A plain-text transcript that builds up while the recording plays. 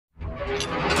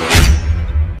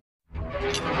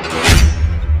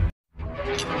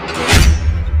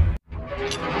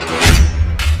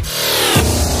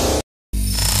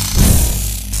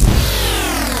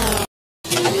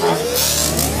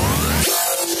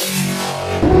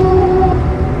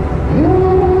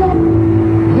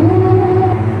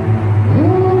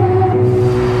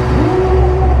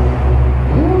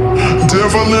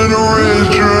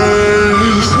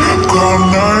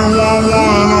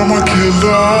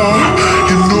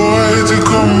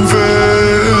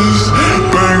confess.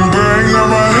 Bang bang, got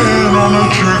my hand on the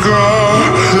trigger.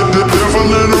 The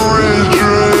devil in a red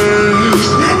dress.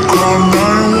 Call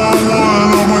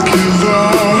 911, I'm a killer.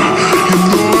 You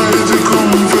know I had to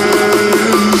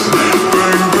confess.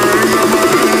 Bang bang, got my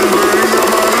hand.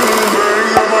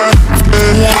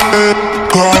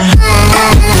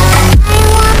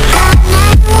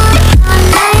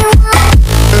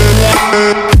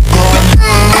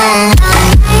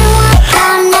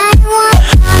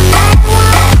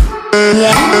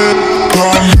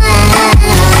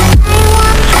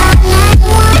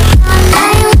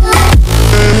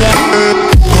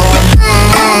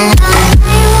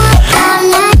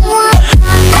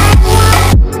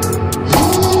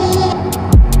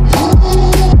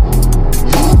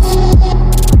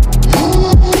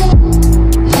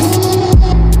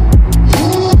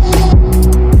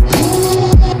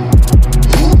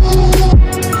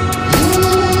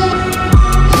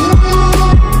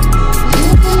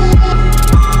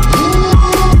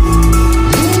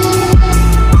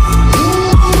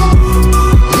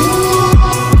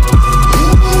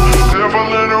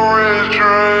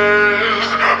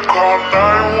 Call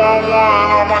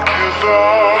 911, I'm a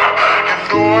killer. You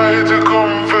know I hate to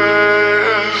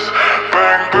confess.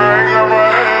 Bang bang, got my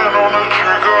hand on the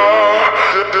trigger.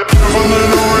 The devil in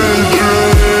a red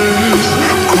dress.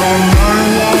 Call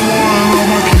 911,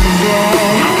 I'm a killer.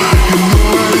 You know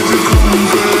I hate to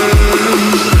confess.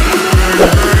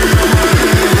 Bang bang, got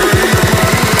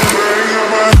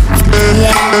my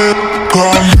hand.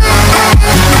 Call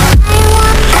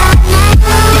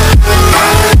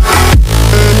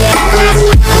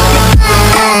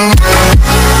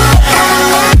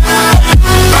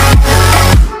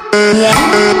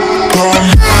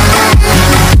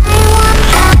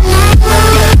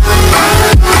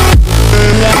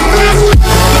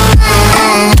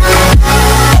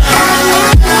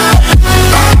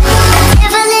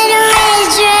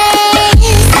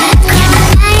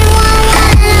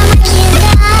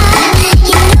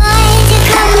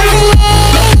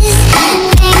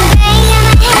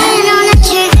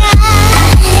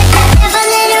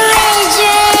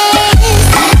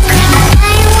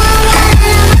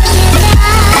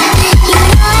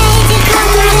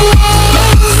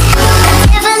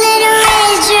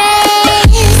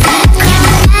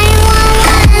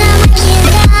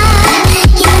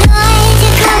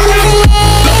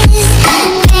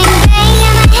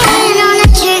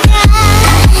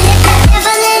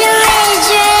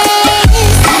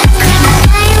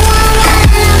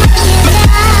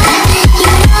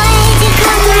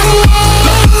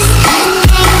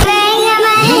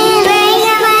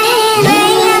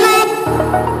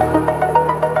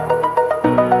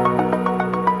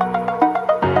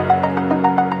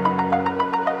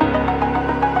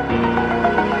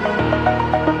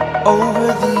over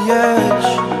the edge,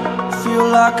 feel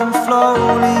like I'm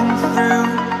floating through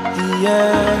the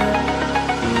air.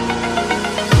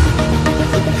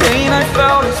 The pain I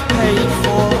felt is paid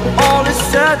for, all is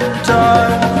said and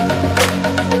done.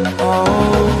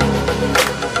 Oh,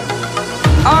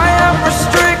 I am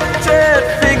restricted,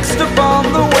 fixed upon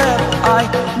the web. I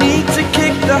need to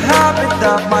kick the habit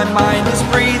that my mind is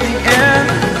breathing in.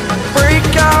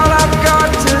 Break out, I've got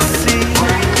to see.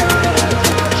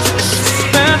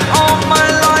 Spent all my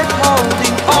life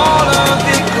holding all of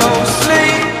it closely.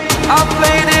 I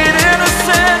played it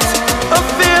innocent, a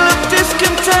feel of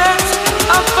discontent.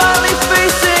 I'm finally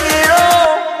facing it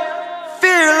all,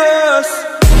 fearless.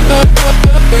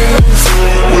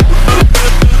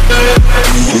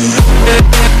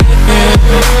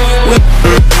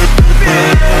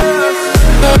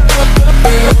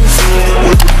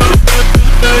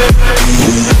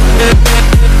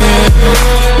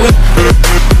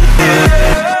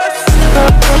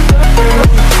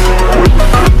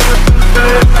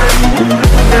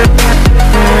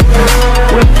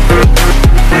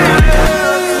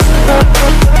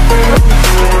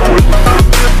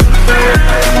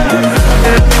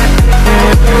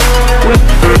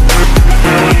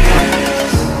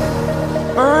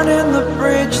 Burning the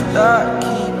bridge that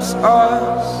keeps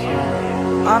us.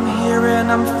 I'm here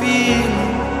and I'm feeling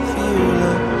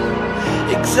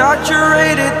fearless.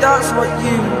 Exaggerated, that's what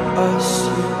you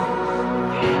assume.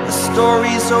 The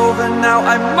story's over now,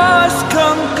 I must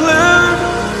conclude.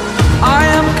 I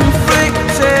am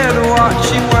conflicted,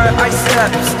 watching where I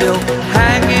step still,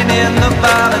 hanging in the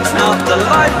balance. Not the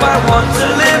life I want to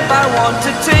live, I want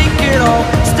to take it all.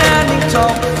 Standing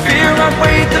tall, fear I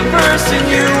weighed the person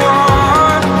you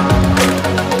are.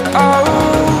 Oh,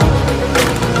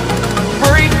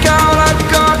 break out, I've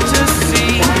got to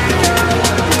see.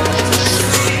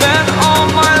 Spent all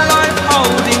my life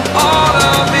holding all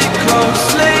of it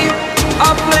closely.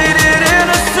 I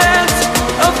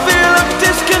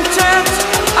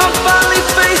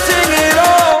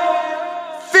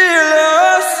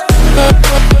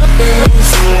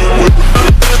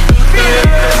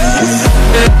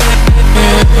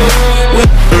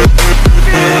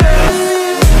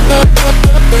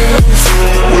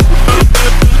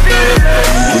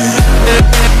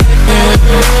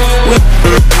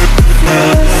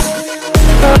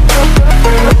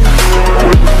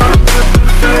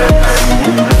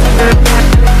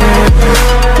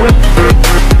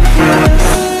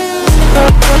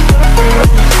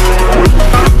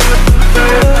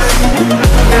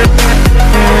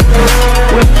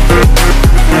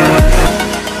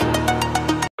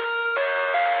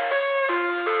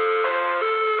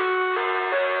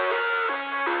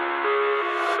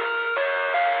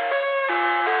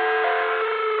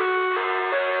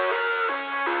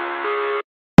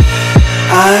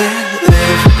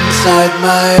inside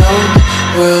my own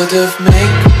world of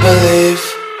make-believe.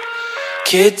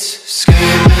 Kids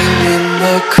screaming in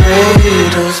the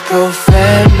cradles,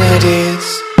 profanities.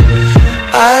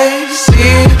 I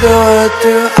see the world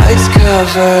through ice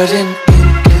covered in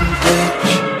ink and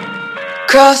bleach.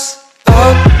 Cross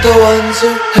out the ones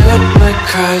who heard my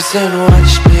cries and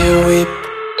watched me weep.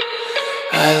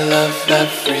 I love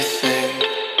everything.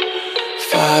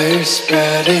 Fire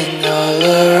spreading all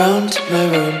around my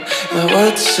room. My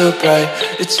world's so bright,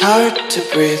 it's hard to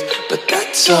breathe, but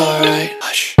that's alright.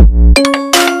 Hush.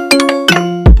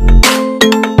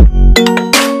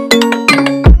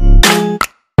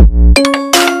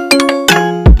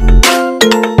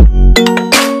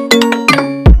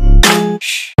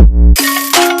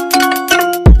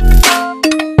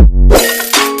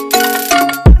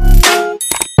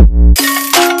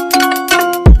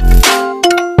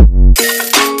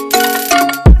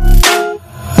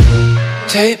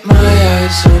 Take my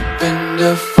eyes open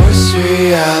to force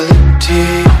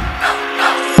reality.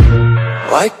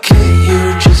 Why can't you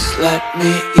just let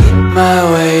me eat my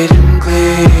weight in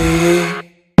glee?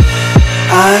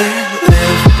 I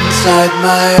live inside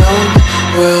my own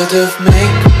world of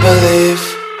make-believe.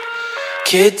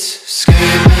 Kids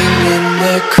screaming in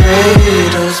their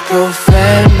cradles,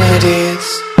 profanities.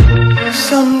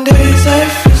 Some days I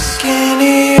feel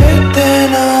skinnier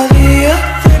than all the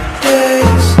other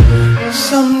days.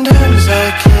 Sometimes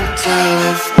I can't tell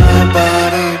if my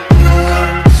body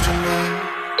belongs to me.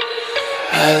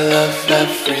 I love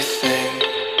everything.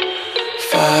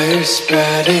 Fire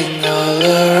spreading all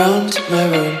around my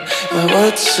room. My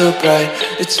world's so bright,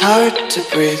 it's hard to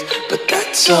breathe, but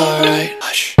that's alright.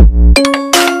 Hush.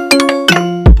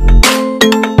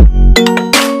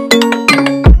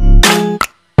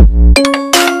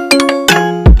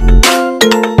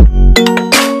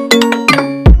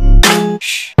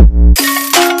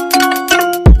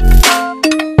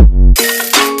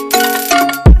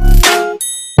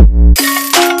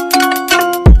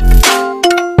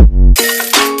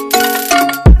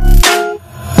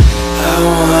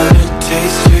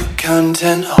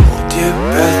 Content, hold your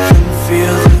breath and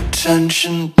feel the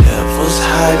tension. Devils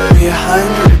hide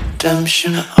behind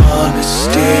redemption.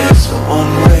 Honesty is a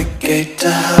one-way gate to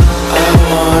hell. I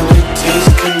wanna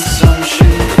taste consumption.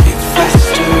 Breathe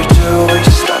faster to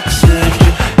waste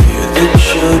oxygen. Hear the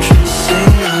children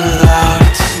sing aloud.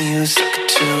 It's music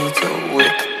till the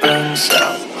wick burns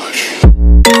out.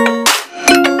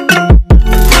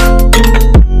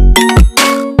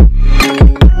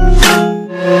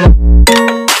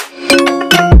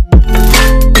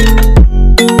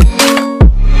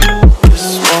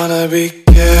 Be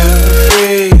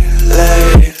carefree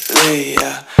lately,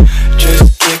 yeah.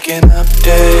 Just kicking up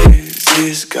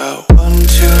daisies. Got one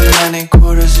too many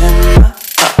quarters in my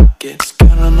pockets.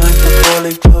 Count 'em like the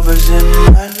four-leaf clovers in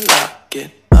my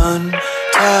locket.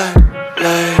 Untied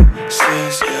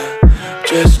laces, yeah.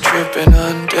 Just tripping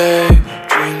on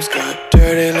daydreams. Got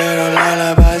dirty little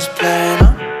lullabies playing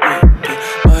on repeat.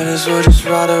 Might as well just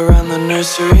ride around the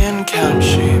nursery and count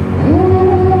sheep.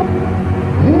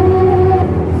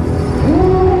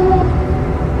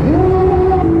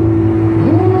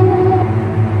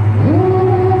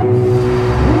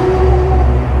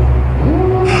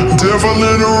 Devil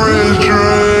in a red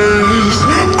dress.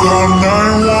 Call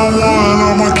 911,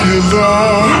 I'm a killer.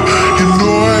 You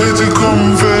know I hate to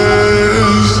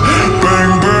confess.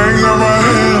 Bang bang, got my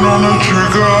hand on the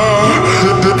trigger.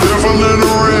 The devil in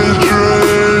a red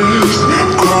dress.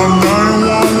 Call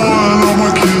 911, I'm a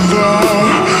killer.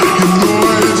 You know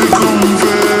I hate to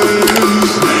confess.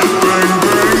 Bang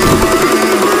bang, got my hand.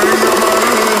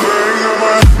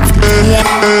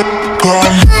 Call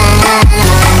 911.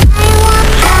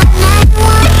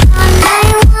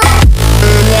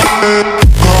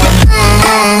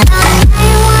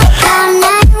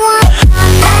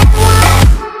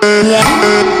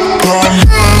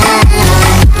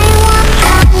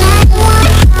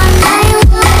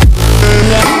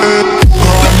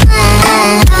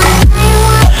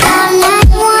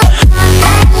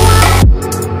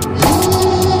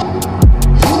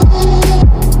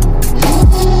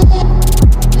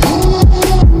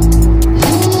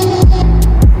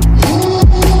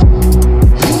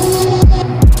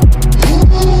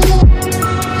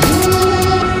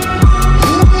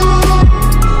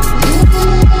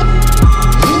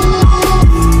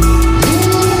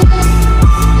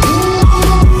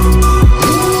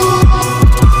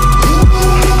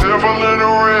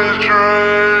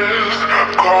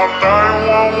 Call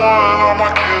 911, I'm a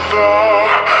killer.